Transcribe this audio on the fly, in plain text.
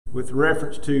with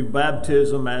reference to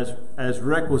baptism as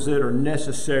requisite or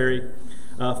necessary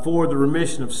for the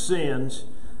remission of sins.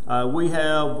 We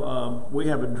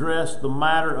have addressed the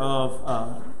matter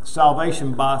of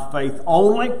salvation by faith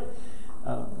only.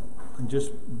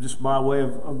 Just by way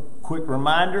of a quick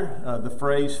reminder, the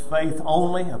phrase faith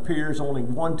only appears only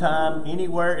one time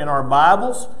anywhere in our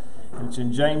Bibles. And it's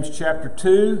in James chapter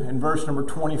 2 and verse number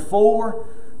 24,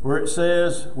 where it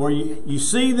says, where you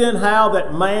see then how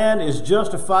that man is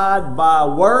justified by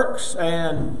works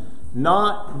and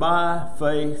not by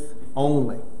faith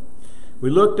only. We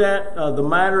looked at the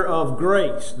matter of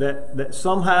grace, that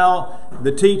somehow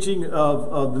the teaching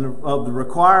of the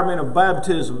requirement of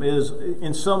baptism is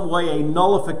in some way a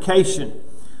nullification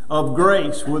of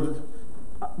grace. With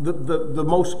the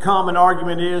most common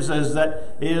argument is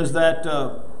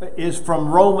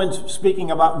from Romans, speaking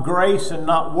about grace and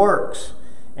not works.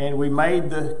 And we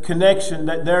made the connection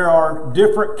that there are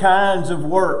different kinds of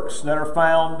works that are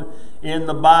found in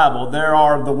the Bible. There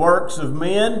are the works of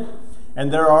men,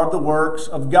 and there are the works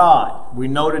of God. We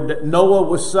noted that Noah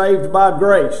was saved by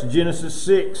grace, Genesis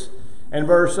 6 and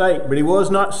verse 8. But he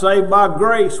was not saved by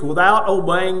grace without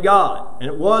obeying God. And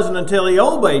it wasn't until he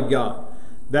obeyed God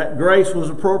that grace was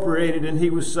appropriated and he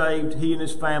was saved, he and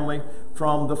his family,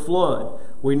 from the flood.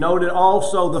 We noted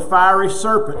also the fiery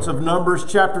serpents of Numbers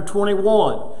chapter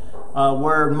 21.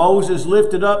 Where Moses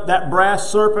lifted up that brass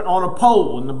serpent on a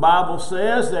pole. And the Bible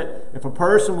says that if a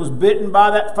person was bitten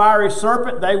by that fiery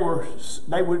serpent, they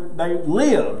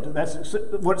lived. That's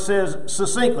what it says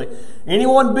succinctly.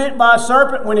 Anyone bit by a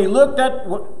serpent, when he looked at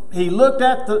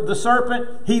the serpent,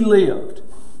 he lived.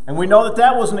 And we know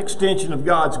that was an extension of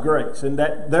God's grace, and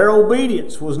that their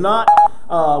obedience was not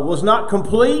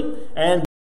complete. And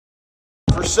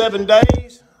for 7 days, I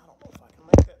don't know if I can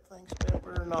make that thing step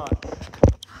or not.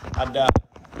 I doubt it.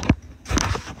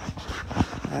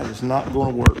 That is not going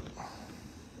to work.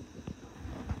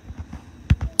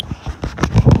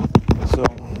 So,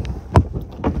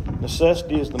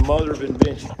 necessity is the mother of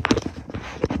invention.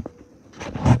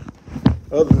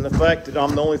 Other than the fact that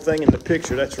I'm the only thing in the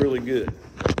picture, that's really good.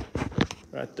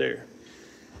 Right there.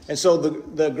 And so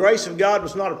the grace of God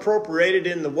was not appropriated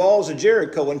in the walls of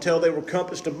Jericho until they were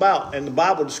compassed about. And the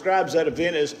Bible describes that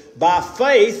event as, by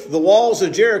faith, the walls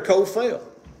of Jericho fell.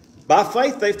 By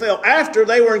faith they fell after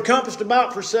they were encompassed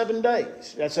about for 7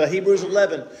 days. That's Hebrews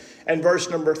 11 and verse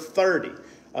number 30.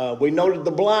 We noted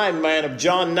the blind man of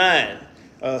John 9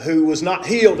 who was not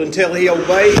healed until he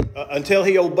obeyed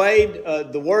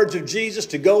the words of Jesus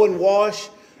to go and wash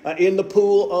in the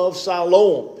pool of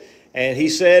Siloam. And he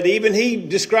said, even he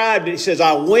described it, he says,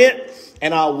 I went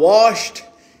and I washed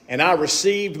and I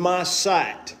received my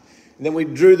sight. And then we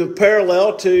drew the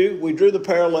parallel to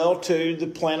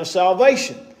the plan of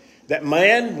salvation. That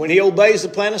man, when he obeys the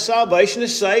plan of salvation,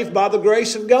 is saved by the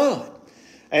grace of God.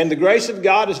 And the grace of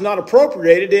God is not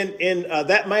appropriated in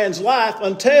that man's life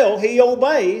until he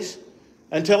obeys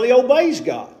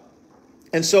God.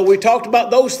 And so we talked about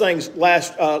those things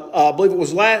last, I believe it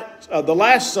was the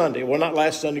last Sunday. Well, not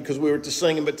last Sunday because we were to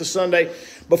singing, but the Sunday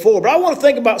before. But I want to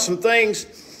think about some things.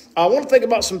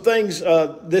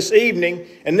 This evening.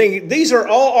 And these are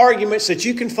all arguments that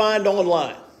you can find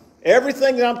online.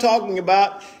 Everything that I'm talking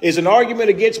about is an argument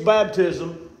against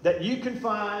baptism that you can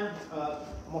find. I'm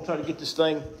going to try to get this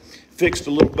thing fixed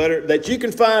a little better. That you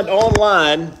can find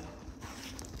online.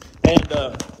 And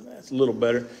that's a little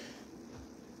better.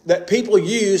 That people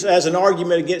use as an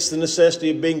argument against the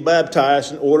necessity of being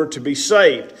baptized in order to be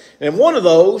saved. And one of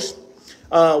those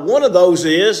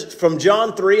is from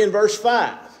John 3 and verse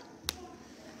 5.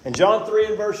 And John 3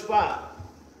 and verse 5.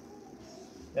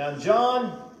 Now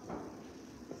John,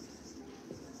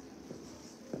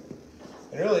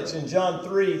 and really it's in John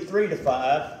 3 to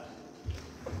 5.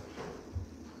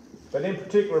 But in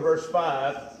particular verse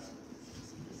 5.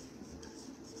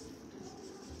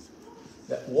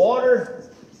 That water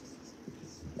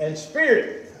and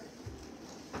spirit.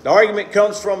 The argument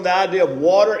comes from the idea of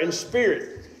water and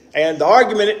spirit. And the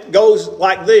argument goes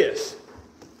like this.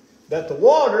 That the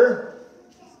water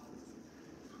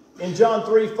in John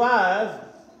 3:5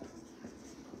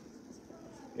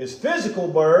 is physical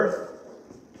birth,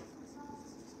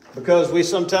 because we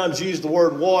sometimes use the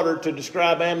word water to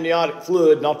describe amniotic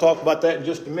fluid, and I'll talk about that in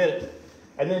just a minute.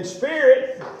 And then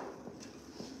spirit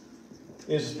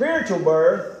is spiritual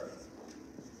birth,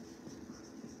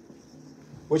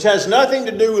 which has nothing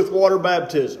to do with water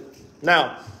baptism.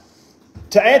 Now,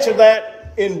 to answer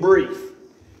that in brief,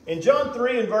 in John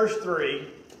 3 and verse 3,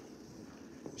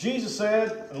 Jesus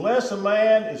said, unless a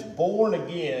man is born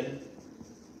again,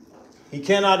 he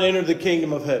cannot enter the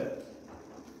kingdom of heaven.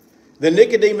 Then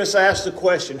Nicodemus asked the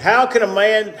question, how can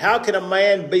a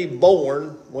man be born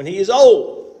when he is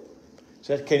old? He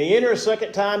said, can he enter a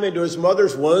second time into his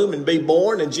mother's womb and be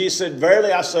born? And Jesus said,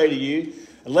 verily I say to you,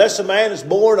 unless a man is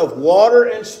born of water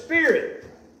and spirit,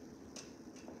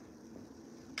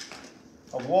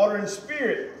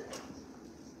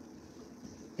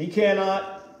 he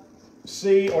cannot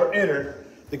see or enter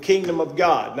the kingdom of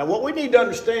God. Now what we need to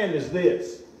understand is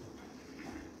this.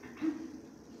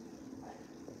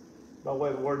 By the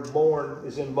way, the word born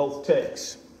is in both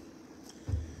texts.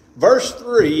 Verse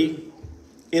 3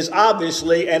 is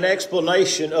obviously an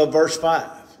explanation of verse 5.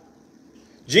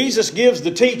 Jesus gives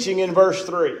the teaching in verse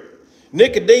 3.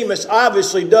 Nicodemus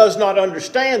obviously does not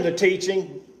understand the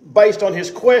teaching based on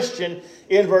his question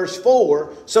in verse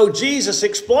 4. So Jesus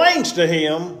explains to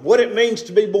him what it means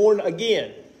to be born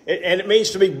again. And it means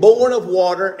to be born of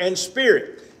water and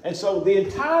spirit. And so the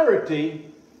entirety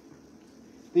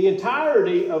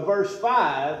of verse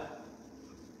 5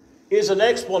 is an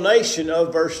explanation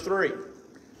of verse 3.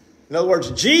 In other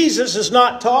words, Jesus is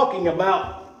not talking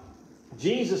about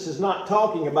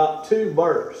two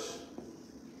births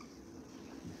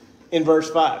in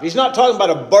verse 5. He's not talking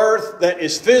about a birth that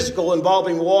is physical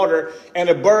involving water and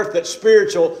a birth that's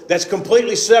spiritual that's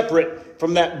completely separate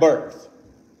from that birth.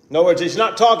 In other words, he's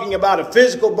not talking about a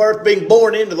physical birth, being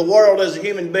born into the world as a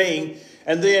human being,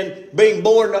 and then being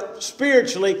born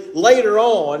spiritually later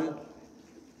on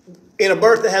in a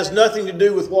birth that has nothing to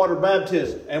do with water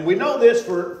baptism. And we know this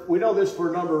for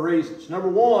a number of reasons. Number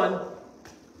one,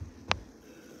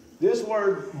 this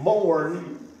word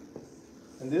born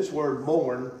and this word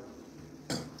born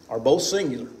are both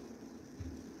singular. In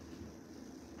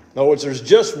other words, there's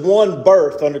just one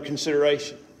birth under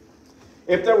consideration.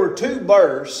 If there were two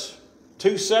births,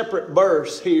 two separate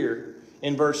births here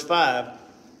in verse 5,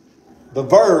 the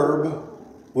verb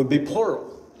would be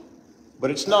plural.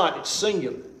 But it's not, it's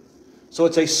singular. So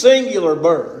it's a singular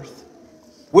birth,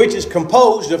 which is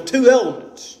composed of two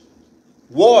elements,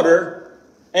 water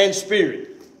and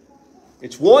spirit.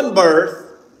 It's one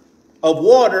birth of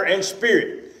water and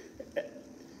spirit.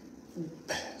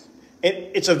 And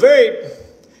it's a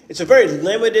very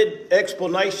limited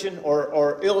explanation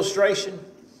or illustration.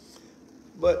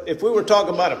 But if we were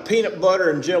talking about a peanut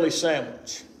butter and jelly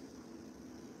sandwich,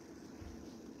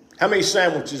 how many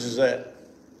sandwiches is that?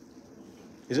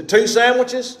 Is it two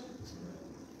sandwiches?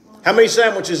 How many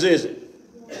sandwiches is it?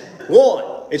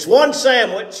 One. It's one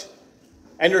sandwich,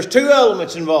 and there's two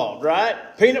elements involved, right?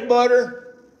 Peanut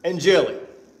butter and jelly.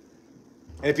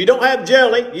 And if you don't have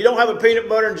jelly, you don't have a peanut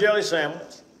butter and jelly sandwich.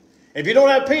 And if you don't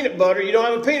have peanut butter, you don't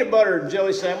have a peanut butter and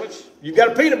jelly sandwich. You've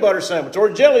got a peanut butter sandwich or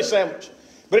a jelly sandwich.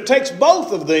 But it takes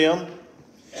both of them.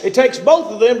 It takes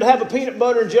both of them to have a peanut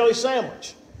butter and jelly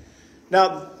sandwich.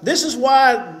 Now, this is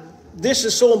why this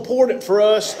is so important for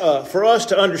us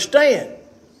to understand.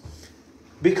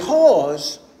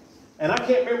 Because, and I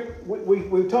can't remember,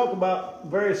 we talk about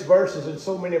various verses in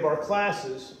so many of our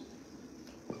classes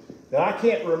that I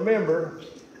can't remember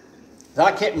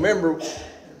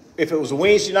if it was a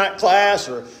Wednesday night class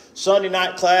or Sunday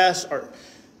night class.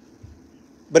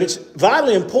 But it's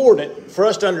vitally important for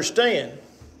us to understand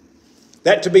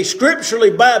that to be scripturally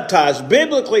baptized,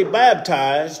 biblically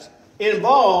baptized,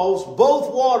 involves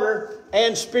both water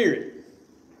and spirit.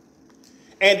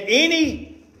 And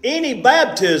any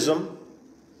baptism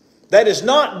that is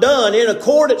not done in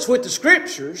accordance with the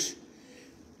Scriptures,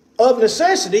 of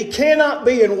necessity, cannot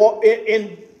be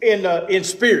in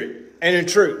spirit and in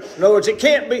truth. In other words, it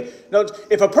can't be.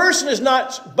 If a person is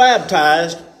not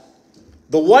baptized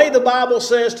the way the Bible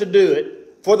says to do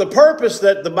it, for the purpose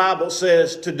that the Bible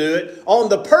says to do it, on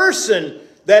the person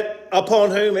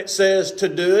upon whom it says to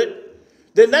do it,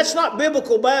 then that's not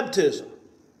biblical baptism.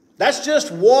 That's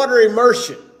just water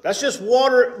immersion. That's just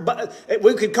water.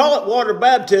 We could call it water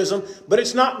baptism, but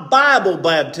it's not Bible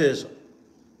baptism.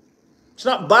 It's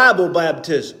not Bible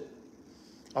baptism.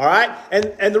 All right?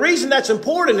 And the reason that's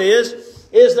important is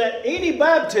that any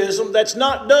baptism that's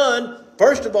not done,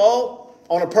 first of all,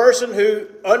 on a person who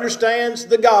understands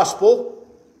the gospel.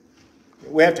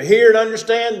 We have to hear and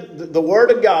understand the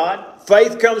Word of God.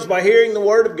 Faith comes by hearing the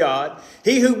Word of God.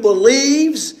 He who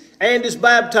believes and is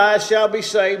baptized shall be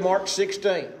saved, Mark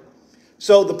 16.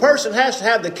 So the person has to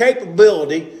have the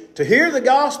capability to hear the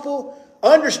gospel,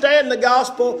 understand the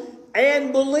gospel,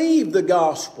 and believe the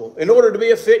gospel in order to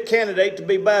be a fit candidate to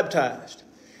be baptized.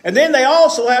 And then they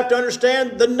also have to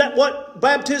understand what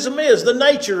baptism is, the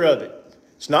nature of it.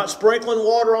 It's not sprinkling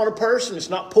water on a person.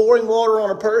 It's not pouring water on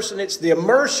a person. It's the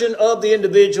immersion of the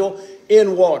individual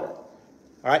in water. All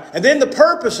right? And then the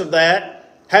purpose of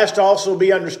that has to also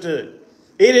be understood.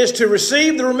 It is to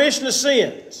receive the remission of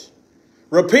sins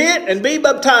Repent and be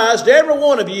baptized, every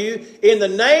one of you, in the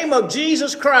name of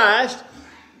Jesus Christ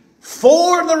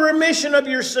for the remission of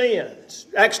your sins.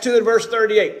 Acts 2 and verse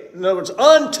 38. In other words,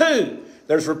 unto.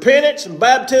 There's repentance and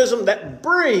baptism that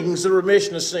brings the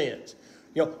remission of sins.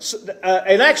 You know,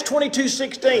 in Acts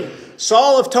 22:16,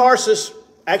 Saul of Tarsus,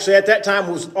 actually at that time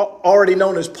was already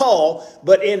known as Paul,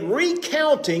 but in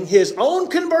recounting his own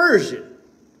conversion,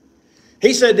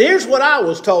 he said, here's what I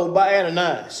was told by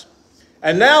Ananias.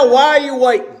 And now why are you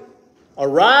waiting?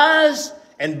 Arise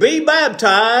and be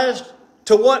baptized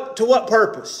to what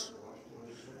purpose?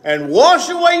 And wash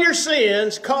away your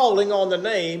sins, calling on the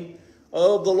name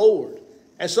of the Lord.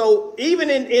 And so even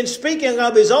in speaking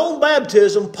of his own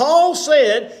baptism, Paul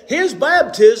said his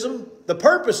baptism, the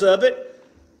purpose of it,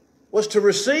 was to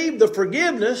receive the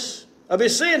forgiveness of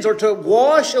his sins, or to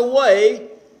wash away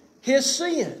his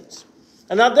sins.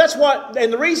 And now that's what,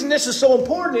 and the reason this is so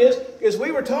important is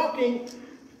we were talking,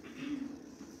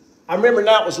 I remember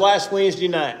now it was last Wednesday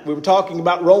night, we were talking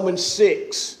about Romans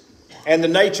 6 and the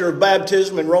nature of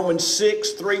baptism in Romans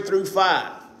 6, 3 through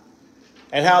 5.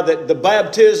 And how that the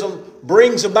baptism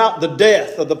brings about the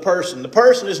death of the person. The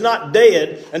person is not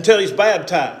dead until he's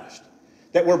baptized.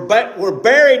 That we're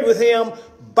buried with him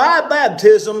by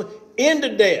baptism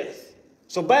into death.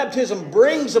 So baptism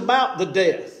brings about the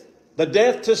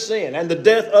death to sin and the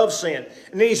death of sin.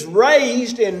 And he's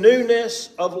raised in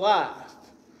newness of life.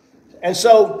 And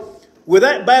so with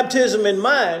that baptism in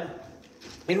mind,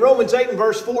 in Romans 8 and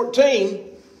verse 14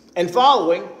 and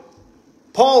following,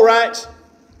 Paul writes,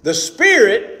 the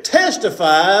Spirit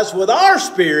testifies with our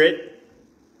spirit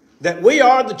that we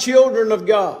are the children of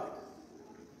God.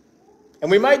 And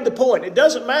we made the point, it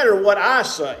doesn't matter what I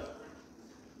say.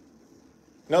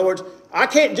 In other words, I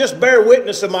can't just bear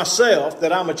witness of myself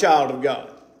that I'm a child of God.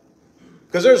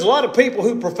 Because there's a lot of people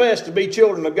who profess to be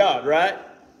children of God, right?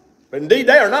 But indeed,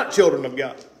 they are not children of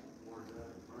God.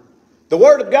 The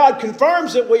Word of God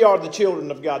confirms that we are the children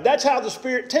of God. That's how the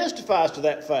Spirit testifies to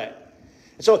that fact.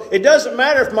 So it doesn't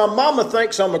matter if my mama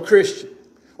thinks I'm a Christian,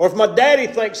 or if my daddy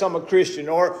thinks I'm a Christian,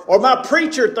 or my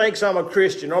preacher thinks I'm a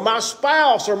Christian, or my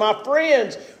spouse, or my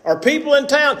friends, or people in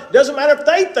town. It doesn't matter if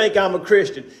they think I'm a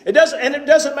Christian. It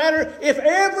doesn't matter if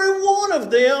every one of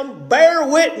them bear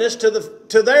witness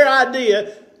to their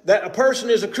idea that a person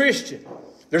is a Christian.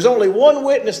 There's only one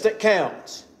witness that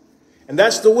counts, and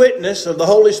that's the witness of the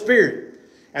Holy Spirit.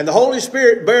 And the Holy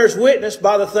Spirit bears witness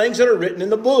by the things that are written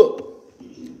in the book.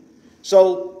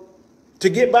 So, to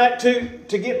get back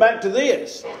to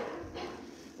this,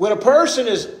 when a person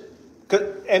is,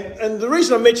 and the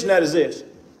reason I mention that is this: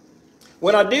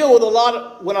 when I deal with a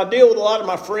lot of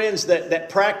my friends that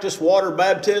practice water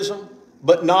baptism,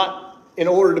 but not in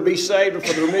order to be saved or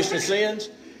for the remission of sins,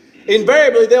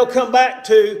 invariably they'll come back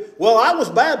to, well, I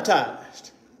was baptized.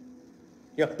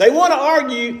 You know, they want to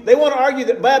argue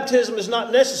that baptism is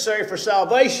not necessary for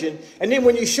salvation, and then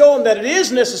when you show them that it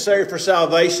is necessary for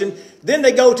salvation, then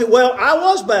they go to, well, I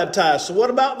was baptized, so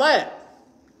what about that?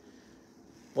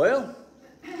 Well,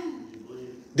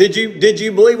 did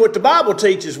you believe what the Bible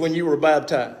teaches when you were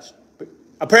baptized?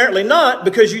 Apparently not,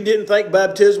 because you didn't think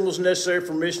baptism was necessary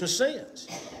for remission of sins.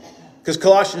 Because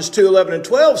Colossians 2:11 and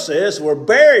 12 says, we're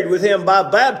buried with him by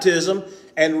baptism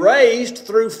and raised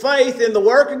through faith in the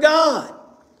work of God,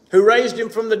 who raised him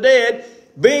from the dead,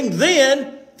 being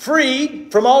then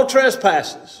freed from all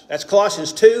trespasses. That's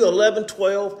Colossians 2:11,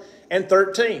 12, and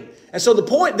 13. And so the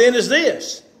point then is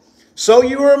this: so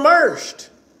you were immersed.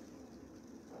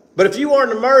 But if you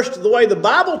aren't immersed the way the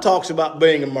Bible talks about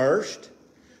being immersed,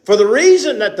 for the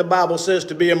reason that the Bible says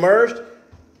to be immersed,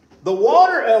 the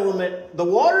water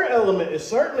element is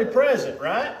certainly present,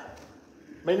 right?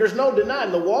 I mean, there's no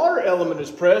denying the water element is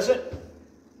present.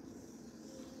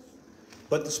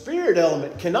 But the Spirit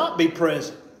element cannot be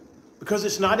present because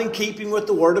it's not in keeping with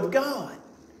the Word of God.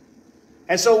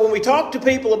 And so when we talk to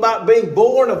people about being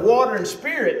born of water and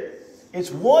Spirit,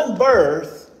 it's one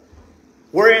birth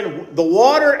wherein the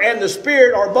water and the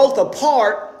Spirit are both a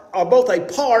part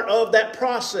of that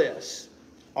process.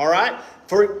 All right?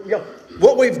 For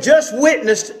what we've just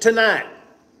witnessed tonight,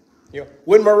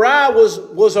 when Mariah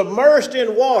was immersed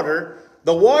in water,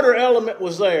 the water element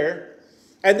was there,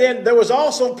 and then there was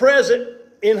also present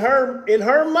in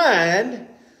her mind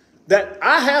that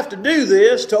I have to do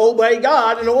this to obey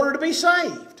God in order to be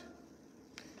saved.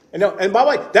 And by the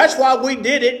way, that's why we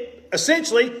did it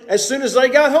essentially as soon as they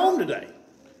got home today.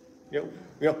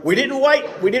 We didn't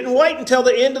wait until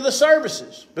the end of the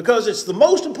services, because it's the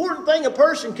most important thing a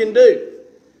person can do.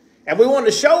 And we wanted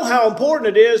to show how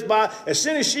important it is by, as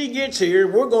soon as she gets here,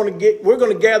 we're going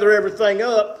to gather everything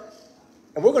up,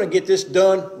 and we're going to get this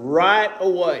done right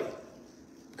away.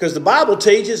 Because the Bible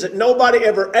teaches that nobody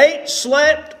ever ate,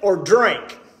 slept, or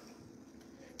drank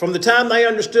from the time they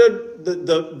understood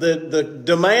the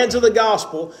demands of the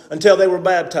gospel until they were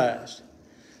baptized.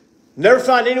 Never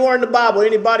find anywhere in the Bible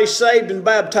anybody saved and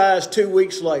baptized 2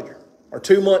 weeks later or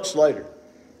 2 months later,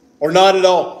 or not at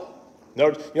all.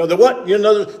 There wasn't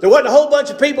a whole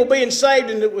bunch of people being saved,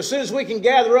 and as soon as we can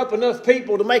gather up enough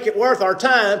people to make it worth our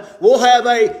time, we'll have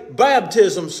a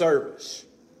baptism service.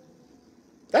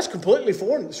 That's completely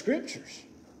foreign to the Scriptures.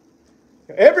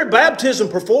 Every baptism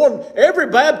performed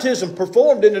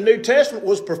in the New Testament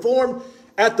was performed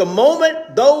at the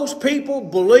moment those people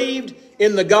believed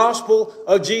in the gospel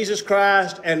of Jesus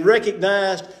Christ and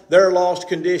recognized their lost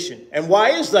condition. And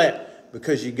why is that?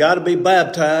 Because you got to be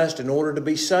baptized in order to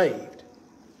be saved.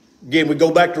 Again, we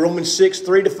go back to Romans 6,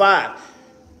 3-5.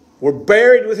 We're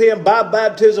buried with him by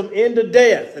baptism into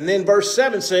death. And then verse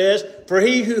 7 says, for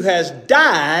he who has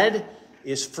died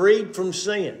is freed from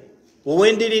sin. Well,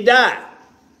 when did he die?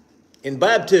 In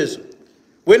baptism.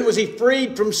 When was he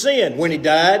freed from sin? When he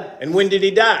died. And when did he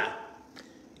die?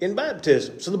 In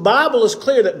baptism. So the Bible is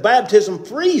clear that baptism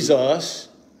frees us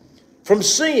from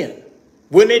sin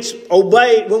when it's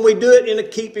obeyed, when we do it in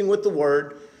keeping with the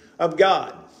Word of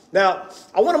God. Now,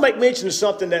 I want to make mention of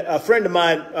something that a friend of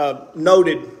mine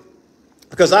noted,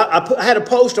 because I had a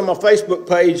post on my Facebook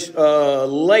page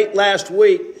late last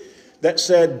week that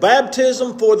said,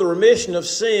 baptism for the remission of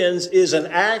sins is an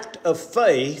act of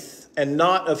faith and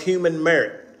not of human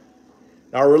merit.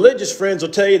 Now, our religious friends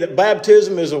will tell you that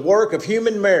baptism is a work of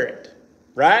human merit,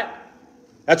 right?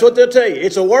 That's what they'll tell you.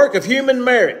 It's a work of human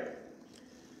merit.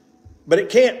 But it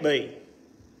can't be,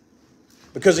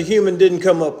 because a human didn't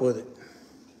come up with it.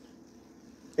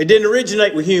 It didn't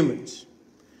originate with humans.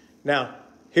 Now,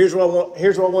 here's what I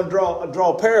want to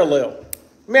draw a parallel.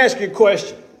 Let me ask you a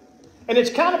question. And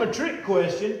it's kind of a trick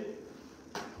question,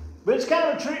 but it's kind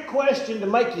of a trick question to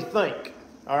make you think.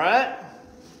 All right?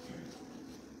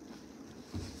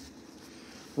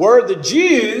 Were the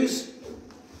Jews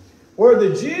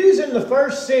in the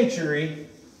first century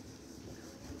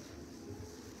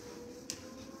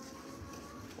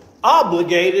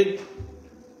obligated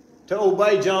to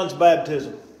obey John's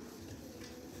baptism?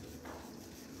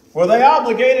 Were they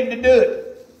obligated to do it?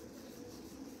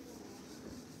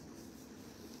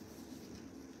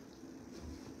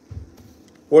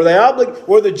 Were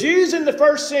the Jews in the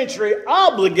first century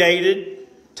obligated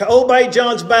to obey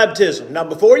John's baptism? Now,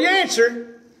 before you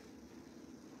answer,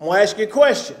 I'm going to ask you a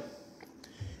question.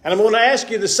 And I'm going to ask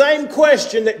you the same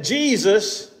question that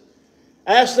Jesus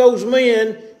asked those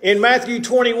men in Matthew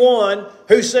 21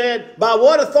 who said, by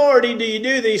what authority do you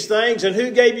do these things, and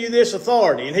who gave you this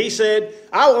authority? And he said,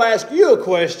 I will ask you a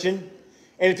question,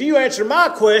 and if you answer my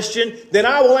question, then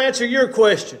I will answer your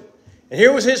question. And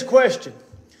here was his question.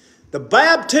 The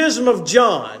baptism of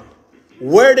John,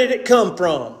 where did it come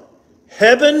from?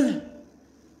 Heaven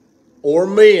or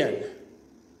men?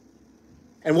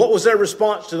 And what was their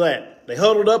response to that? They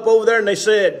huddled up over there and they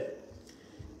said,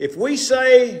 if we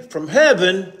say from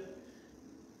heaven,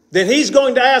 then he's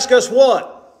going to ask us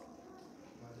what?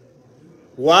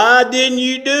 Why didn't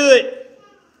you do it?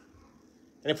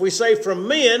 And if we say from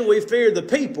men, we fear the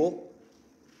people,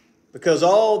 because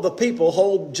all the people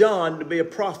hold John to be a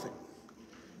prophet.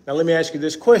 Now let me ask you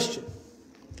this question.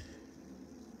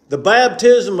 The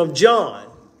baptism of John,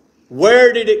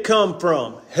 where did it come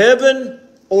from? Heaven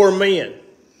or men?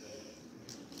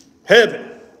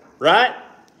 Heaven, right?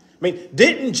 I mean,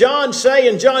 didn't John say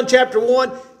in John chapter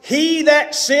 1, he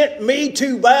that sent me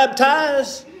to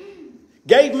baptize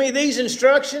gave me these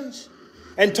instructions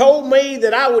and told me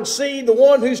that I would see the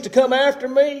one who's to come after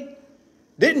me?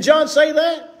 Didn't John say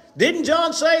that? Didn't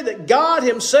John say that God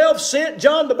himself sent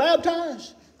John to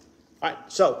baptize? All right,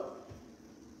 so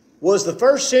was the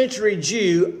first century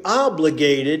Jew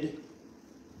obligated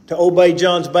to obey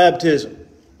John's baptism?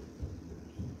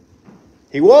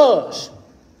 He was.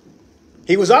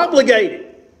 He was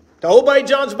obligated to obey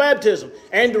John's baptism.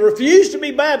 And to refuse to be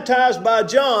baptized by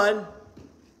John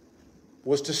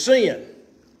was to sin.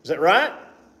 Is that right?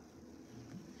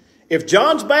 If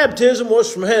John's baptism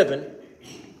was from heaven,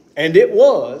 and it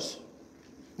was,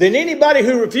 then anybody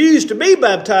who refused to be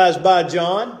baptized by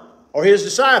John or his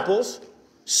disciples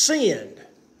sinned.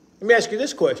 Let me ask you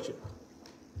this question.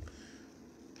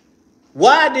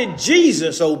 Why did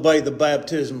Jesus obey the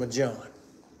baptism of John?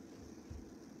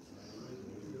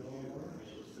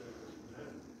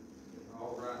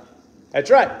 That's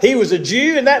right. He was a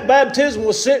Jew, and that baptism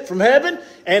was sent from heaven.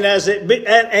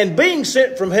 And being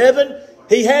sent from heaven,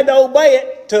 he had to obey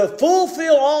it to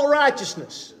fulfill all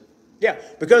righteousness. Yeah,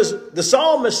 because the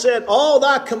psalmist said, all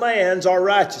thy commands are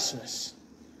righteousness.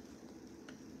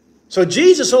 So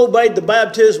Jesus obeyed the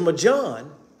baptism of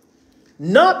John,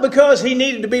 not because he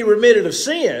needed to be remitted of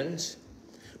sins,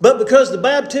 but because the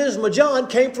baptism of John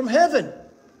came from heaven.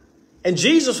 And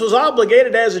Jesus was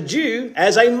obligated as a Jew,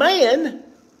 as a man,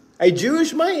 a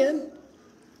Jewish man,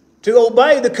 to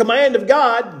obey the command of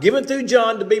God given through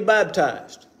John to be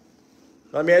baptized.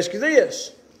 Let me ask you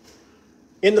this.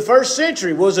 In the first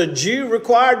century, was a Jew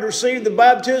required to receive the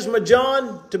baptism of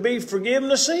John to be forgiven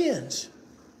of sins?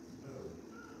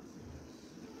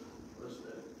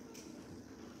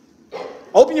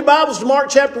 Open your Bibles to Mark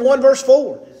chapter 1, verse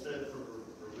 4.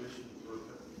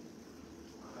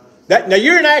 Now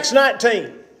you're in Acts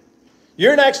 19.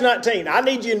 You're in Acts 19. I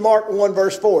need you in Mark 1,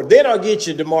 verse 4. Then I'll get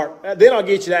you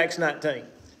to Acts 19.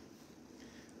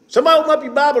 Somebody open up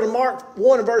your Bible to Mark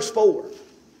 1 and verse 4.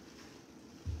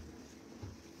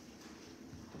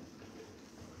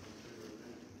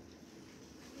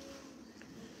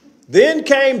 Then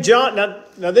came John.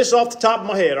 Now this is off the top of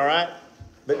my head, all right?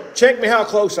 But check me how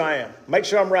close I am. Make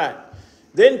sure I'm right.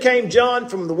 Then came John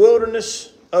from the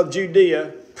wilderness of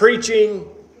Judea, preaching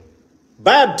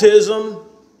baptism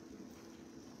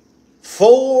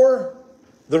for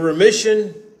the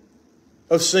remission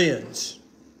of sins.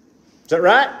 Is that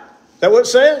right? Is that what it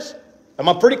says? Am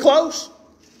I pretty close?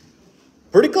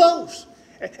 Pretty close.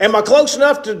 Am I close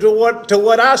enough to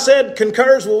what I said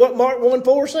concurs with what Mark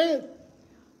 1:4 said?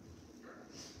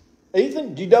 Ethan,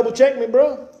 did you double check me,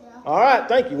 bro? Yeah. All right,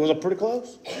 thank you. Was I pretty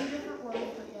close?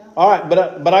 All right,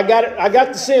 but I got it. I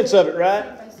got the sense of it, right?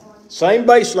 Same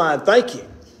baseline. Thank you,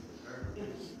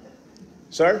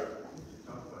 sir.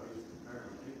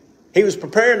 He was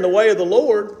preparing the way of the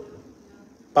Lord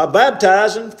by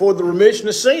baptizing for the remission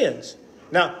of sins.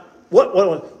 Now,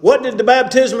 what did the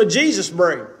baptism of Jesus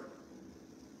bring?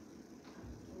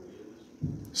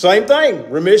 Same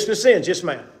thing, remission of sins. Yes,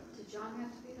 ma'am.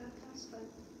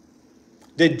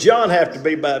 Did John have to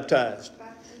be baptized?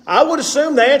 I would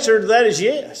assume the answer to that is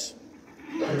yes.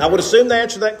 I would assume the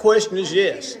answer to that question is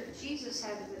yes. Jesus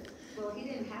had to, well, he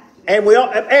didn't have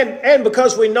to. And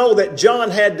because we know that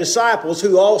John had disciples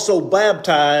who also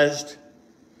baptized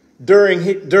during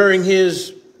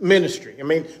his ministry. I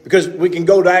mean, because we can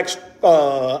go to Acts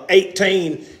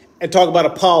 18 and talk about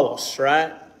Apollos,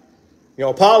 right? You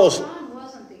know, Apollos. John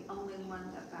wasn't the only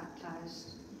one that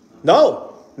baptized.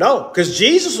 No, because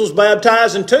Jesus was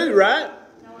baptizing too, right?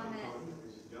 No, I meant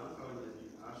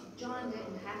John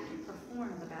didn't have to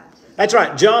perform the baptism. That's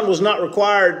right. John was not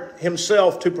required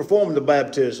himself to perform the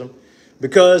baptism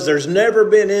because there's never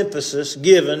been emphasis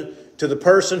given to the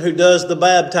person who does the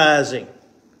baptizing.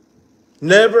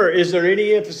 Never is there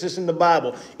any emphasis in the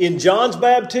Bible in John's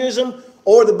baptism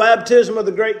or the baptism of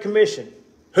the Great Commission.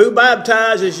 Who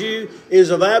baptizes you is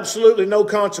of absolutely no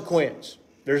consequence.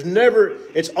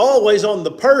 It's always on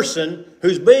the person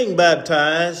who's being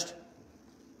baptized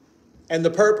and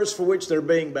the purpose for which they're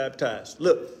being baptized.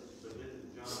 Look.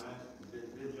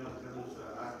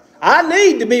 I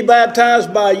need to be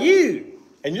baptized by you,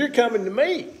 and you're coming to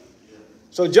me.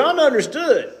 So John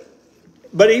understood.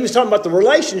 But he was talking about the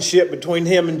relationship between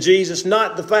him and Jesus,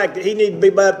 not the fact that he needed to be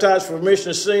baptized for remission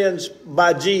of sins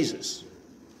by Jesus.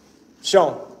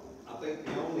 Sean. I think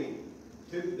the only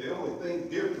thing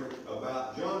different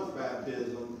about John's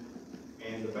baptism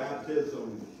and the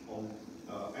baptism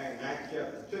in Acts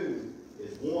chapter 2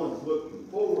 is one's looking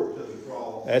forward to the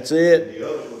cross. That's it. And the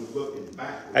other one's looking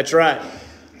backwards. That's right.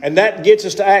 And that gets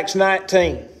us to Acts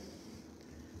 19.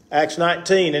 Acts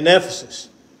 19 in Ephesus.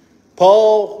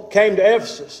 Paul came to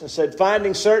Ephesus and said,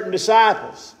 finding certain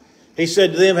disciples, he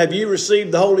said to them, have you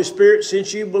received the Holy Spirit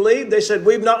since you believed? They said,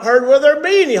 we've not heard whether there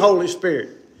be any Holy Spirit.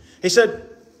 He said,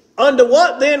 unto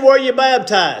what then were you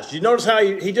baptized? You notice how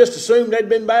he just assumed they'd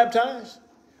been baptized?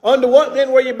 Unto what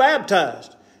then were you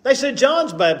baptized? They said,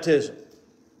 John's baptism.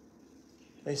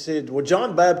 They said, well,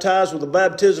 John baptized with the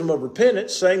baptism of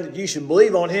repentance, saying that you should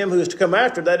believe on him who is to come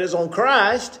after, that is on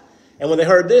Christ. And when they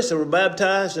heard this, they were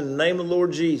baptized in the name of the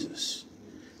Lord Jesus.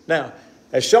 Now,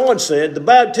 as Sean said, the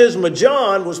baptism of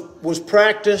John was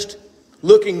practiced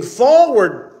looking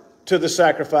forward to the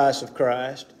sacrifice of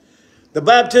Christ. The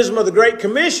baptism of the Great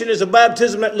Commission is a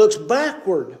baptism that looks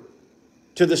backward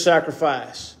to the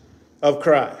sacrifice of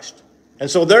Christ. And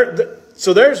so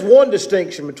there's one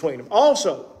distinction between them.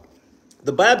 Also,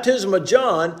 the baptism of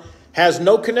John has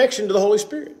no connection to the Holy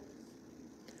Spirit,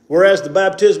 whereas the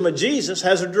baptism of Jesus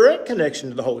has a direct connection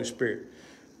to the Holy Spirit.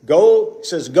 It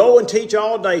says, go and teach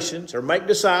all nations, or make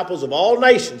disciples of all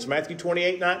nations, Matthew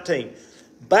 28:19,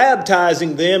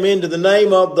 baptizing them into the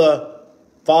name of the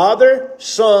Father,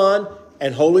 Son,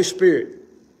 and Holy Spirit.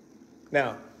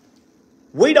 Now,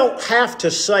 we don't have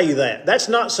to say that. That's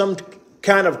not some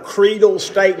kind of creedal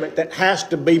statement that has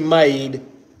to be made.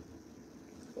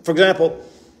 For example,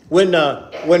 when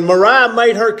Mariah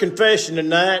made her confession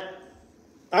tonight,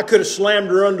 I could have slammed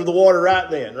her under the water right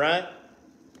then, right?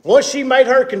 Once she made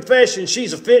her confession,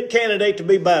 she's a fit candidate to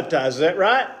be baptized. Is that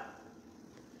right?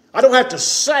 I don't have to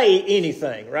say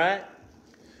anything, right?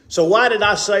 So why did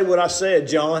I say what I said,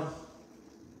 John?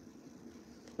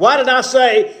 Why did I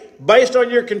say, based on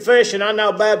your confession, I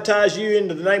now baptize you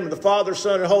into the name of the Father,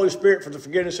 Son, and Holy Spirit for the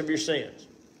forgiveness of your sins?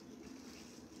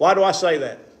 Why do I say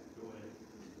that?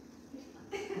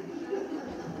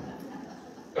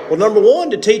 Well, number one,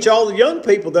 to teach all the young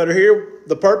people that are here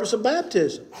the purpose of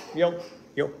baptism.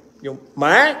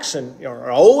 Max and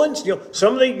Owens,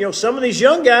 some of these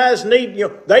young guys need,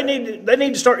 they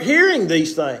need to start hearing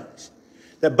these things.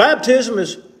 That baptism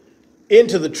is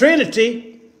into the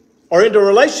Trinity, or into a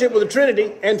relationship with the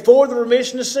Trinity, and for the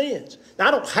remission of sins. Now,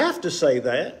 I don't have to say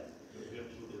that,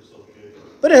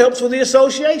 but it helps with the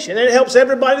association, and it helps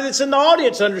everybody that's in the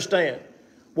audience understand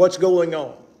what's going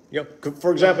on.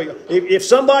 For example, if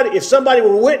somebody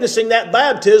were witnessing that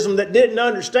baptism that didn't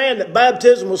understand that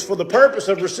baptism was for the purpose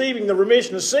of receiving the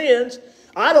remission of sins,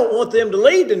 I don't want them to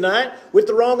leave tonight with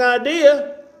the wrong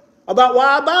idea about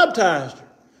why I baptized her.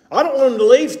 I don't want them to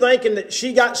leave thinking that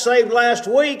she got saved last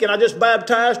week and I just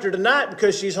baptized her tonight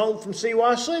because she's home from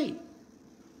CYC.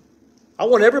 I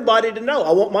want everybody to know.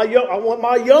 I want my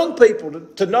young people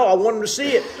to know. I want them to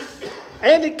see it.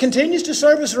 And it continues to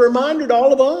serve as a reminder to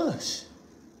all of us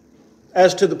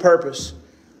as to the purpose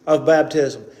of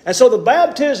baptism. And so the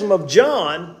baptism of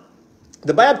John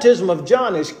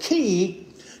is key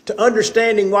to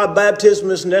understanding why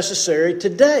baptism is necessary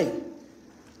today.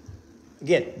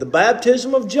 Again, the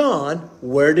baptism of John,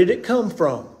 where did it come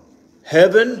from?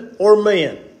 Heaven or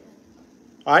men?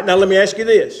 All right, now let me ask you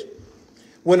this.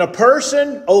 When a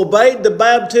person obeyed the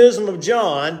baptism of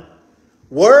John,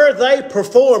 were they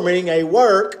performing a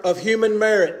work of human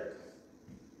merit?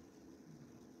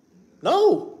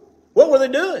 No. What were they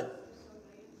doing?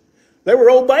 They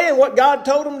were obeying what God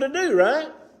told them to do, right?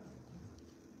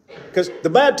 Because the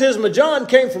baptism of John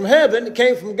came from heaven, it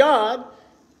came from God.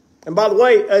 And by the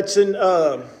way, it's in,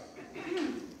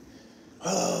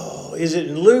 is it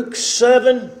in Luke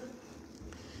 7?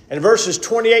 And verses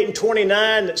 28 and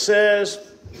 29 that says,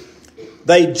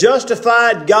 they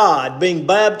justified God being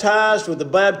baptized with the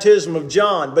baptism of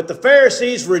John. But the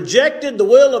Pharisees rejected the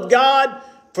will of God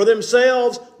for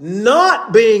themselves,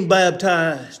 not being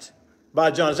baptized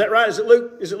by John. Is that right? Is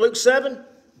it Luke 7?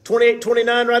 28,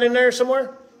 29 right in there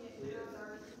somewhere?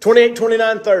 28,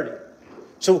 29, 30.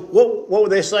 So what were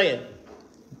they saying?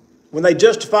 When they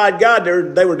justified God,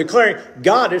 they were declaring,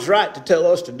 God is right to tell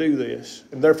us to do this,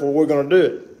 and therefore we're going to do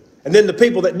it. And then the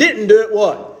people that didn't do it,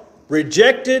 what?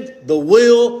 Rejected the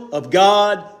will of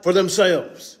God for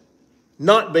themselves,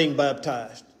 not being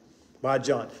baptized by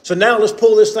John. So now let's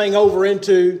pull this thing over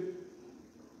into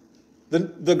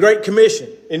the Great Commission,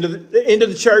 into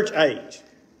the church age.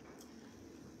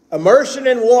 Immersion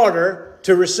in water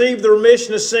to receive the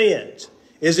remission of sins.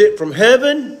 Is it from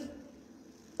heaven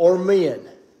or men?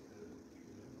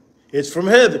 It's from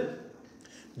heaven.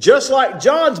 Just like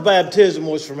John's baptism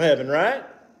was from heaven, right?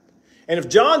 And if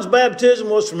John's baptism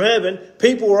was from heaven,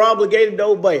 people were obligated to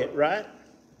obey it, right?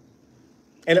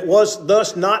 And it was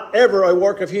thus not ever a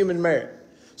work of human merit.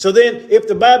 So then, if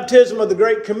the baptism of the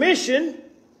Great Commission,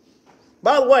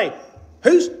 by the way,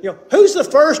 who's the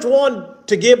first one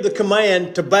to give the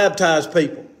command to baptize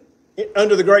people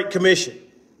under the Great Commission?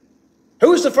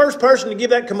 Who was the first person to give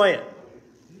that command?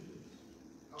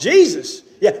 Jesus.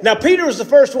 Yeah. Now, Peter was the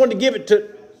first one to give it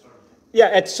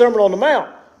at the Sermon on the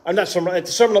Mount. At the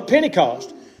Sermon on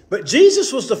Pentecost. But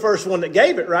Jesus was the first one that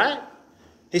gave it, right?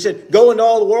 He said, go into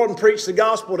all the world and preach the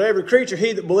gospel to every creature.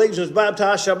 He that believes and is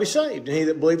baptized shall be saved, and he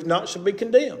that believes not shall be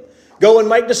condemned. Go and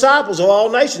make disciples of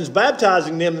all nations,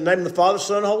 baptizing them in the name of the Father,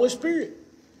 Son, and Holy Spirit.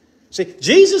 See,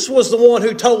 Jesus was the one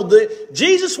that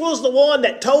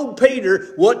told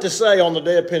Peter what to say on the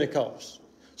day of Pentecost.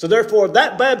 So therefore,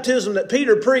 that baptism that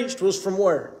Peter preached was from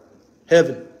where?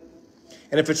 Heaven.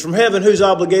 And if it's from heaven, who's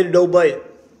obligated to obey it?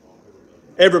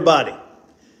 Everybody.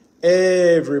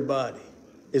 Everybody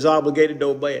is obligated to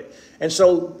obey it. And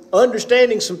so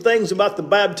understanding some things about the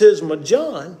baptism of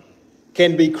John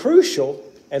can be crucial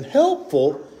and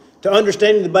helpful to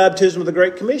understanding the baptism of the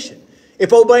Great Commission.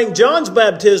 If obeying John's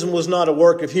baptism was not a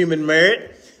work of human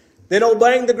merit, then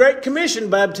obeying the Great Commission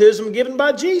baptism given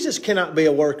by Jesus cannot be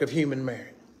a work of human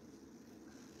merit.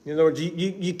 In other words,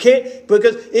 you can't,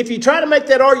 because if you try to make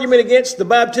that argument against the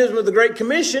baptism of the Great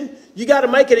Commission, you got to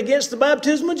make it against the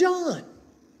baptism of John.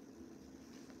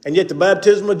 And yet the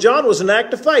baptism of John was an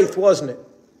act of faith, wasn't it?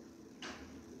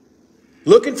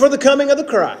 looking for the coming of the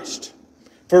Christ.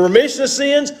 For remission of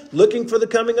sins, looking for the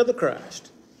coming of the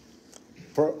Christ.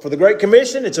 For the Great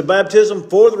Commission, it's a baptism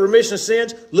for the remission of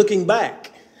sins, looking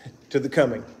back to the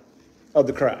coming of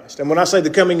the Christ. And when I say the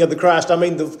coming of the Christ, I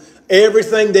mean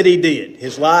everything that he did.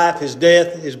 His life, his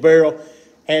death, his burial,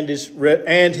 and his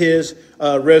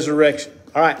resurrection.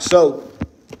 All right, so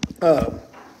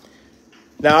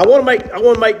now I want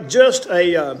to make just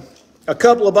a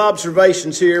couple of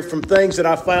observations here from things that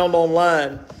I found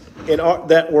online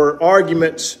that were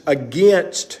arguments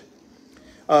against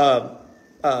the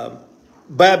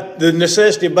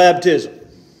necessity of baptism.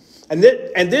 And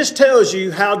this tells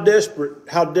you how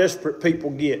desperate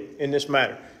people get in this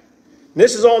matter. And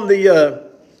this is on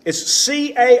it's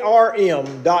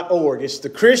CARM.org. It's the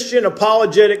Christian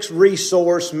Apologetics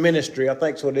Resource Ministry. I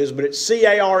think that's what it is, but it's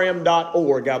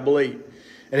CARM.org, I believe.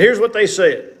 And here's what they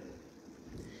said.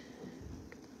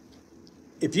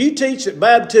 If you teach that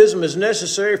baptism is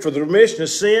necessary for the remission of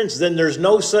sins, then there's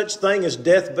no such thing as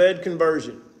deathbed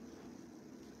conversion.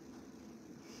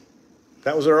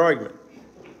 That was their argument.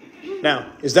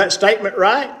 Now, is that statement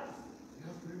right?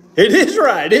 It is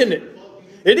right, isn't it?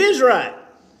 It is right.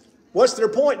 What's their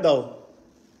point, though?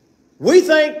 We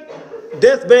think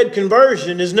deathbed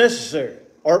conversion is necessary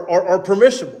or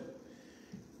permissible.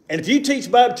 And if you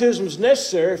teach baptism is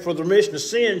necessary for the remission of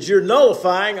sins, you're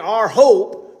nullifying our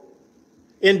hope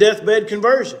in deathbed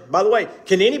conversion. By the way,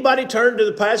 can anybody turn to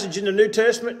the passage in the New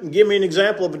Testament and give me an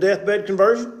example of a deathbed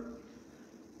conversion?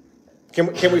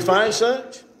 Can we find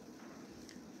such?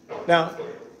 Now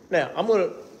I'm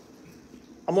going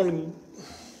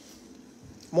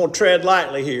to tread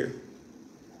lightly here.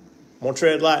 I'm going to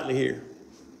tread lightly here.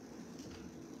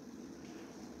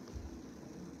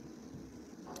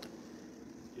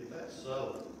 If that's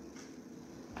so,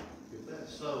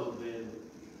 then,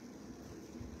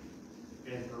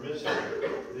 and permissible,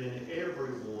 then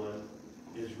everyone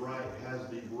is right, has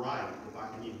the right, if I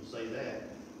can even say that,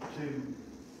 to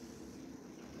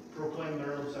proclaim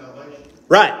their own salvation.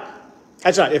 Right.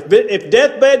 That's right. If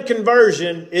deathbed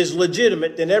conversion is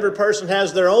legitimate, then every person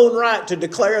has their own right to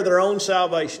declare their own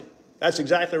salvation. That's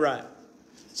exactly right.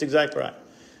 That's exactly right.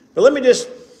 But let me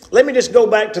just go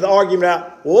back to the argument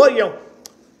out.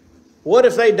 What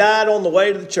if they died on the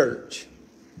way to the church?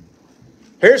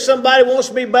 Here's somebody who wants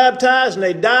to be baptized and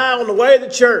they die on the way to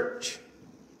the church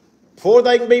before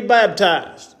they can be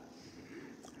baptized.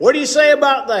 What do you say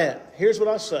about that? Here's what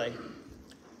I say.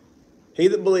 He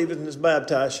that believeth and is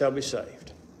baptized shall be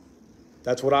saved.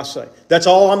 That's what I say. That's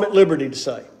all I'm at liberty to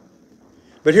say.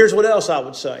 But here's what else I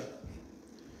would say.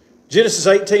 Genesis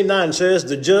 18:9 says,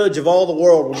 the judge of all the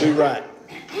world will do right.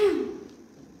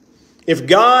 If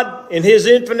God, in his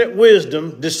infinite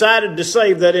wisdom, decided to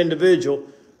save that individual,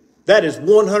 that is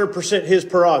 100% his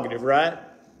prerogative, right?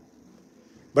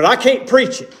 But I can't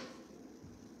preach it.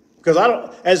 Because I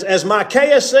don't, as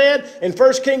Micaiah said in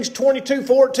 1 Kings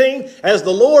 22:14, as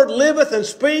the Lord liveth and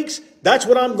speaks, that's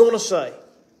what I'm going to say.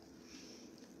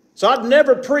 So I'd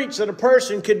never preach that a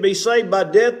person could be saved by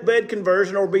deathbed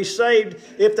conversion or be saved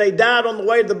if they died on the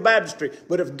way to the baptistry.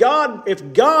 But if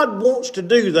God wants to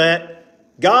do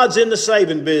that, God's in the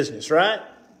saving business, right?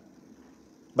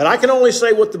 But I can only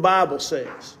say what the Bible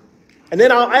says. And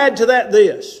then I'll add to that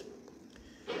this.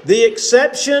 The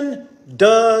exception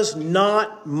does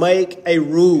not make a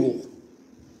rule.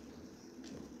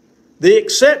 The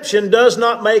exception does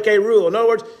not make a rule. In other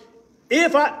words,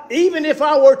 even if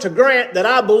I were to grant that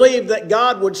I believe that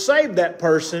God would save that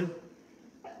person,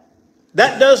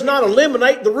 that does not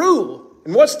eliminate the rule.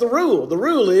 And what's the rule? The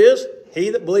rule is,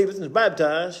 he that believeth and is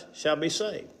baptized shall be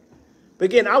saved. But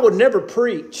again, I would never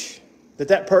preach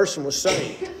that person was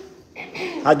saved.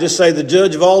 I'd just say the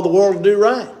judge of all the world will do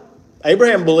right.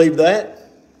 Abraham believed that.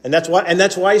 And that's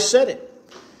why he said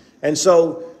it. And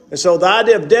so the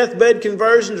idea of deathbed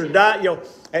conversions or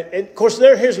and of course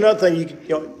here's another thing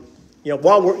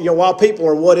while people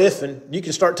are what ifing, you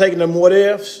can start taking them what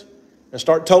ifs and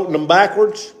start toting them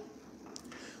backwards.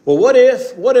 Well, what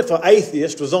if an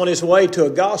atheist was on his way to a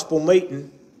gospel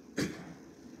meeting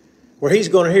where he's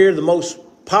going to hear the most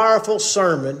powerful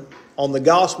sermon on the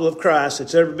gospel of Christ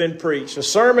that's ever been preached, a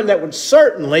sermon that would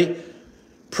certainly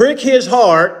prick his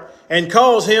heart and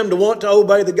cause him to want to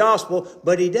obey the gospel,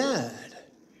 but he died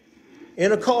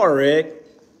in a car wreck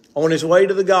on his way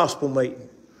to the gospel meeting.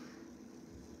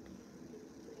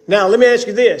 Now, let me ask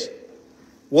you this.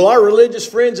 Will our religious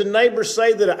friends and neighbors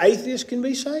say that an atheist can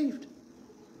be saved?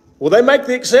 Will they make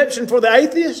the exception for the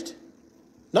atheist?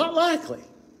 Not likely.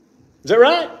 Is that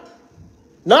right?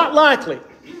 Not likely.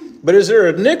 But is there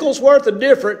a nickel's worth of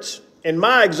difference in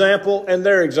my example and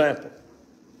their example?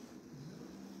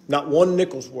 Not one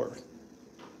nickel's worth.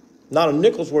 Not a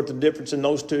nickel's worth of difference in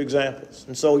those two examples.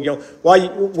 And so,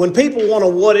 when people want a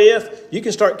what if, you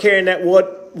can start carrying that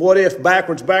what if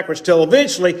backwards till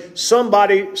eventually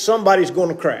somebody's going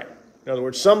to crack. In other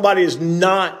words, somebody is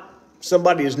not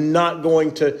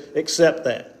going to accept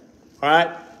that. All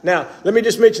right? Now, let me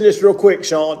just mention this real quick,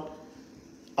 Sean.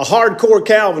 A hardcore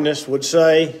Calvinist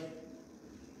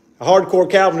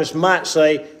might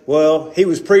say, well, he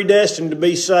was predestined to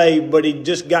be saved, but he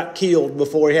just got killed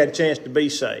before he had a chance to be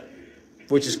saved,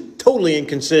 which is totally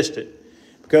inconsistent.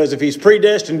 Because if he's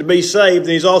predestined to be saved,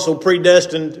 then he's also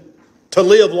predestined to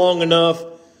live long enough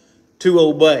to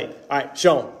obey. All right,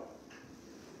 Sean.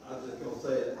 I was just going to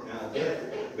say, now,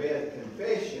 deathbed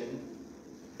confession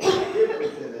is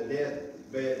different than a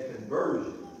deathbed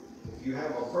conversion. If you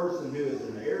have a person who is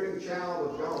an erring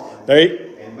child of God,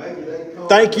 and maybe they come...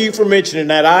 Thank you for mentioning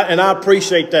that, and I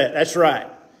appreciate that. That's right.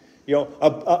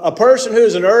 A person who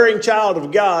is an erring child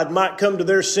of God might come to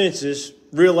their senses,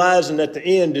 realizing that the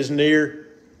end is near,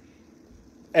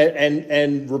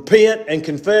 and repent and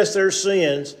confess their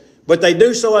sins, but they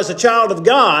do so as a child of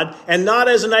God and not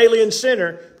as an alien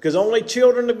sinner, because only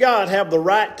children of God have the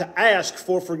right to ask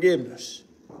for forgiveness.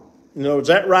 In other words,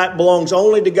 that right belongs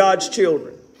only to God's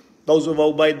children, those who have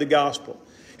obeyed the gospel.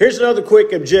 Here's another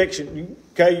quick objection.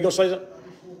 Okay, you going to say something?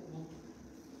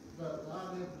 The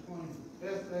idea between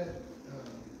deathbed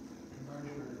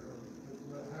conversion,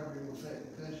 or however you want to say it,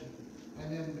 confession, and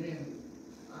then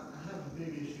I have a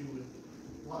big issue with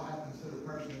what happens to the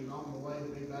person who's on the way to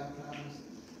be baptized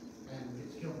and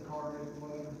gets killed in a car wreck or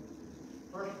whatever.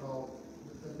 First of all,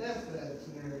 the deathbed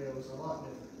scenario is a lot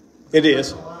different. It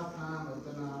is. A lifetime of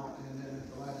denial, and then at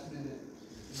the last minute,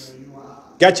 you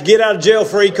want... Got your get out of jail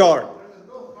free card. There's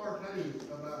a little cartoon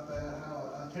about that,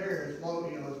 how a terrorist is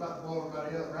about to blow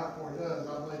everybody up right before he does. I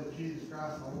believe that Jesus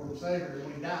Christ is my Lord and Savior, and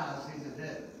when he dies, he's in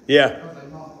heaven. Yeah. Because they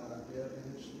mocked that idea,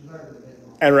 and it's deserved to be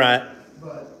mocked. And right.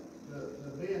 But the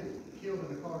being killed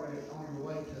in a car wreck on your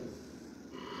way to,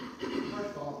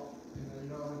 first of all, like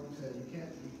you said, you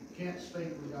can't speak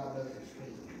where God doesn't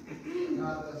speak.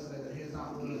 God does say that he is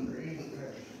not willing for any to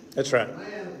perish. That's right. The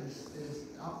man is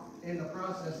in the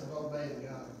process of obeying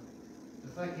God. To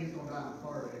think he's going to die in a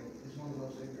car wreck is one of the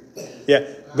most ignorant things. Yeah,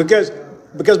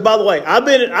 because by the way, I've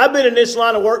been in this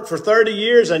line of work for 30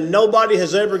 years, and nobody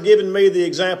has ever given me the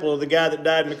example of the guy that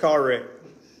died in a car wreck.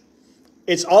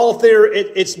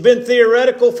 It's been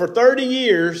theoretical for 30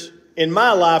 years in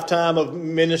my lifetime of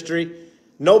ministry.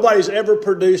 Nobody's ever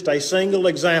produced a single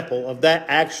example of that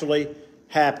actually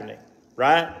happening,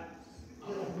 right?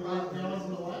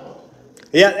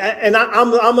 Yeah, and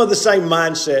I'm of the same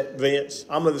mindset, Vince.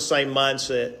 I'm of the same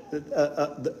mindset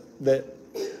that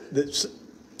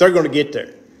they're going to get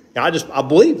there. Now, I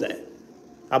believe that.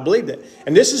 I believe that.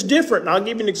 And this is different, and I'll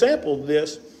give you an example of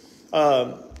this.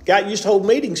 Guy used to hold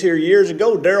meetings here years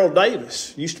ago, Daryl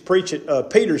Davis. Used to preach at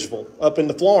Petersville up in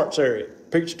the Florence area.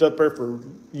 Preached up there for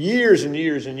years and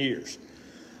years and years.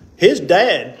 His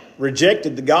dad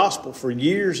rejected the gospel for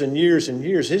years and years and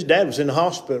years. His dad was in the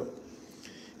hospital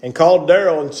and called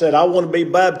Daryl and said, I want to be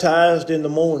baptized in the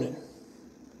morning.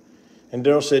 And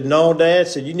Daryl said, no, Dad.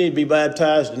 Said, you need to be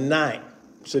baptized tonight.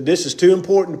 Said, this is too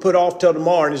important to put off till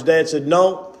tomorrow. And his dad said,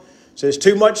 no. Said, it's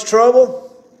too much trouble.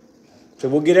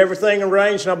 Said, we'll get everything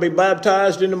arranged and I'll be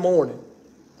baptized in the morning.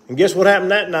 And guess what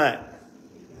happened that night?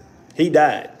 He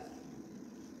died.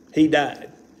 He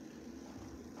died.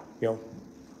 You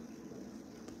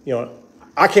know,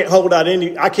 I can't hold out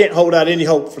any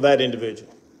hope for that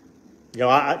individual.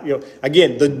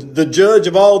 Again, the judge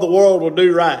of all the world will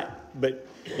do right. But,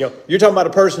 you're talking about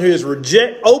a person who has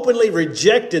openly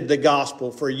rejected the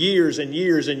gospel for years and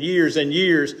years and years and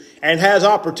years and has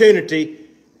opportunity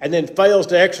and then fails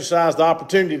to exercise the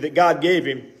opportunity that God gave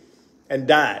him and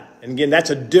died. And again, that's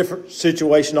a different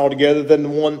situation altogether than the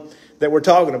one that we're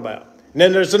talking about. And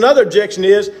then there's another objection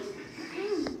is,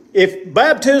 if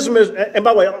baptism is, and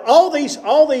by the way,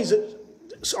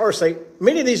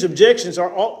 many of these objections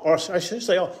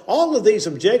all of these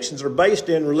objections are based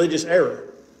in religious error.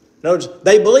 In other words,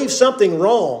 they believe something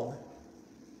wrong,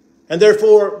 and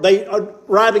therefore they are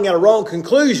arriving at a wrong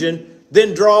conclusion,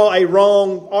 then draw a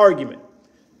wrong argument.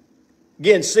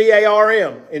 Again,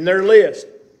 CARM in their list.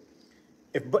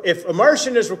 If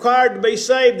immersion is required to be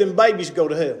saved, then babies go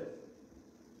to hell.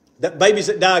 Babies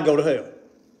that die go to hell.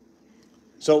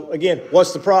 So again,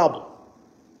 what's the problem?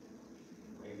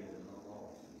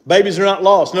 Babies are not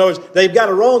lost. In other words, they've got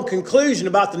a wrong conclusion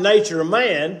about the nature of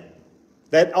man,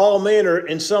 that all men are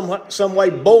in some way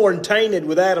born tainted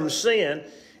with Adam's sin.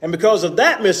 And because of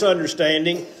that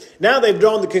misunderstanding, now they've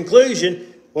drawn the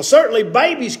conclusion, well, certainly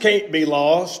babies can't be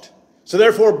lost, so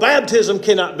therefore baptism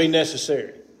cannot be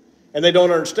necessary. And they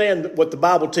don't understand what the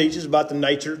Bible teaches about the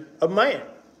nature of man.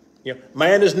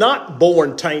 Man is not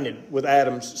born tainted with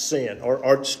Adam's sin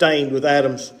or stained with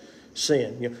Adam's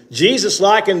sin. Jesus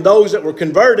likened those that were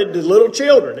converted to little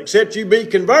children. Except you be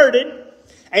converted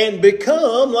and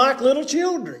become like little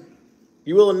children,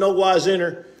 you will in no wise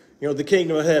enter the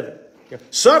kingdom of heaven.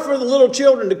 Suffer the little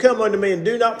children to come unto me, and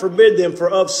do not forbid them, for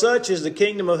of such is the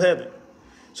kingdom of heaven.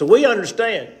 So we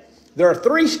understand there are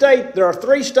three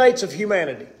states of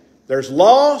humanity. There's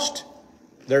lost,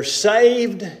 there's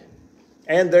saved,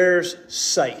 and there's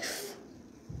safe.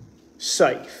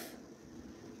 Safe.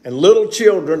 And little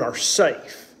children are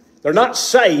safe. They're not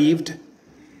saved,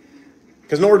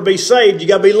 because in order to be saved, you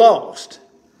got to be lost.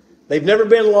 They've never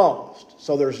been lost.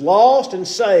 So there's lost and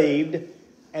saved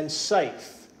and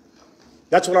safe.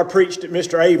 That's what I preached at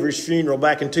Mr. Avery's funeral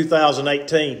back in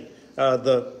 2018.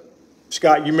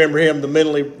 Scott, you remember him, the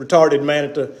mentally retarded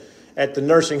man at the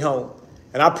nursing home.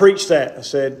 And I preached that. I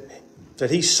said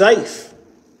he's safe.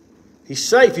 He's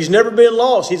safe. He's never been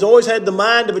lost. He's always had the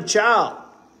mind of a child.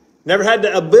 Never had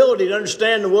the ability to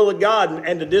understand the will of God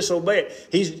and to disobey it.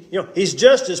 He's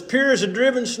just as pure as a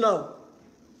driven snow.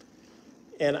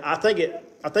 And I think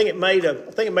it made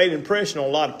an impression on a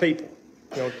lot of people.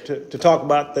 To talk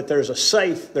about that there's a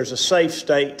safe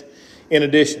state in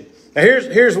addition. Now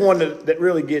here's one that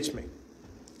really gets me,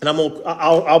 and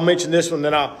I'll mention this one,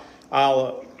 then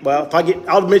I'll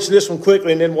mention this one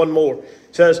quickly, and then one more.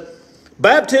 It says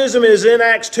baptism is in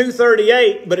Acts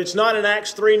 2:38, but it's not in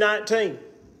Acts 3:19.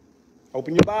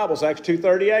 Open your Bibles, Acts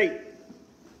 2:38.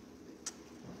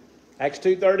 Acts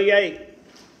 2:38.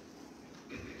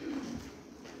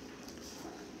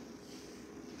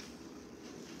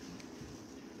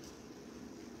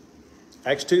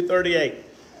 Acts 2:38,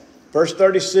 verse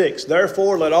 36.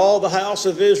 Therefore let all the house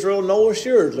of Israel know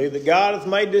assuredly that God hath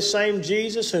made this same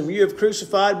Jesus, whom you have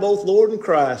crucified, both Lord and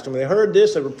Christ. And when they heard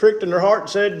this, they were pricked in their heart and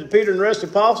said to Peter and the rest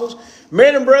of the apostles,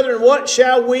 Men and brethren, what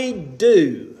shall we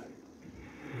do?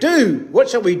 What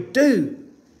shall we do?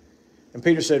 And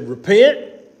Peter said, Repent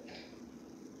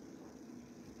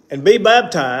and be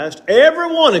baptized,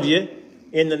 every one of you,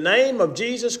 in the name of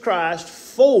Jesus Christ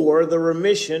for the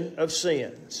remission of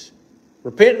sins.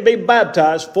 Repent and be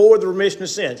baptized for the remission of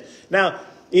sins. Now,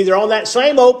 either on that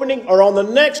same opening or on the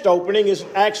next opening is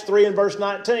Acts 3 and verse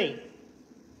 19.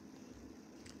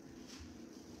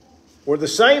 Where the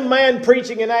same man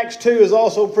preaching in Acts 2 is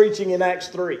also preaching in Acts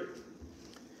 3.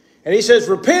 And he says,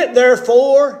 Repent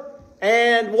therefore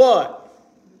and what?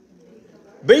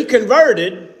 Be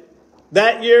converted,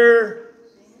 that your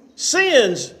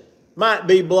sins might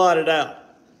be blotted out.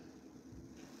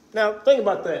 Now, think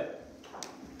about that.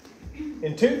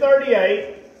 In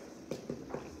 2:38,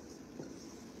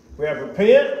 we have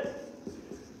repent,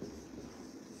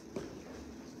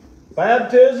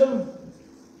 baptism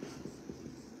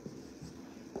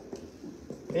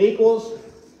equals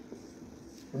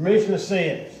remission of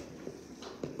sins.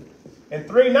 In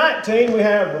 3:19, we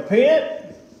have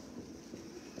repent,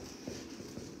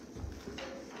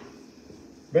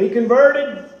 be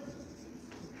converted,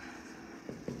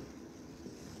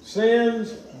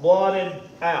 sins blotted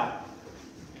out.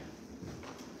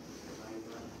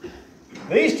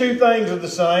 These two things are the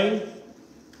same.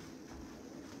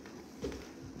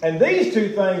 And these two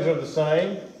things are the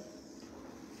same.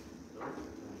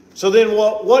 So then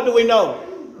what do we know?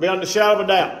 Beyond a shadow of a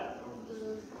doubt.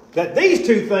 That these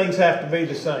two things have to be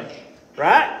the same.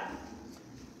 Right?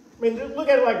 I mean, look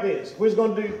at it like this. We're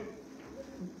going to do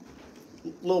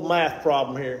a little math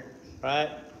problem here. Right?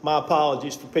 My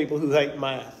apologies for people who hate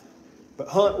math. But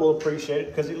Hunt will appreciate it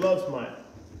because he loves math.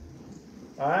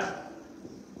 All right?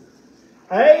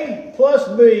 A plus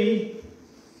B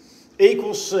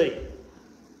equals C.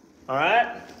 All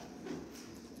right?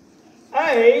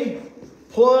 A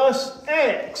plus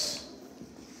X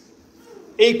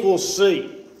equals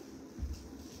C.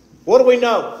 What do we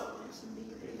know?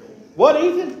 What,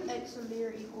 Ethan? X and B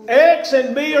are equal. X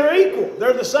and B are equal.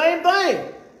 They're the same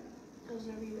thing. Because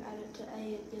whenever you add it to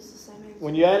A, it gives the same answer.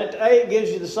 When you add it to A, it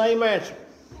gives you the same answer.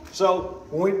 So,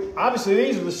 obviously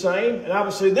these are the same, and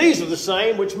obviously these are the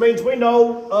same, which means we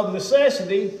know of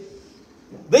necessity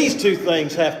these two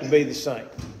things have to be the same.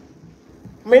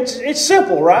 I mean, it's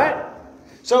simple, right?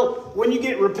 So, when you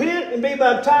get repent and be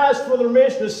baptized for the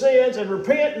remission of sins, and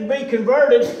repent and be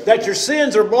converted, that your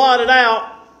sins are blotted out,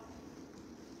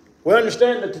 we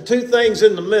understand that the two things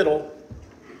in the middle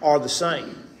are the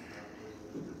same.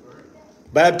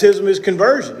 Baptism is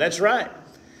conversion, that's right.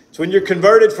 It's when you're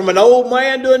converted from an old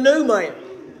man to a new man.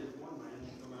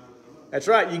 That's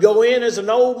right. You go in as an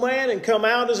old man and come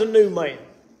out as a new man.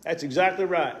 That's exactly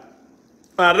right.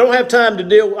 I don't have time to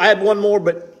deal. I had one more,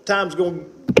 but time's going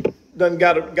to done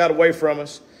got away from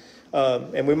us,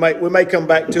 and we may come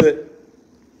back to it,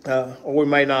 or we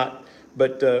may not.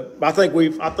 But I think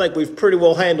we've pretty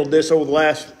well handled this over the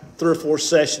last 3 or 4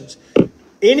 sessions.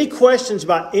 Any questions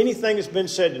about anything that's been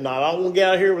said tonight? I don't want to get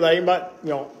out of here without anybody.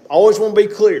 Always want to be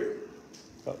clear.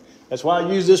 That's why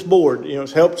I use this board.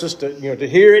 It helps us to to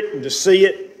hear it and to see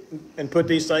it and put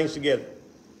these things together.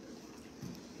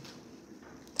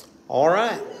 All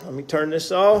right, let me turn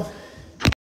this off.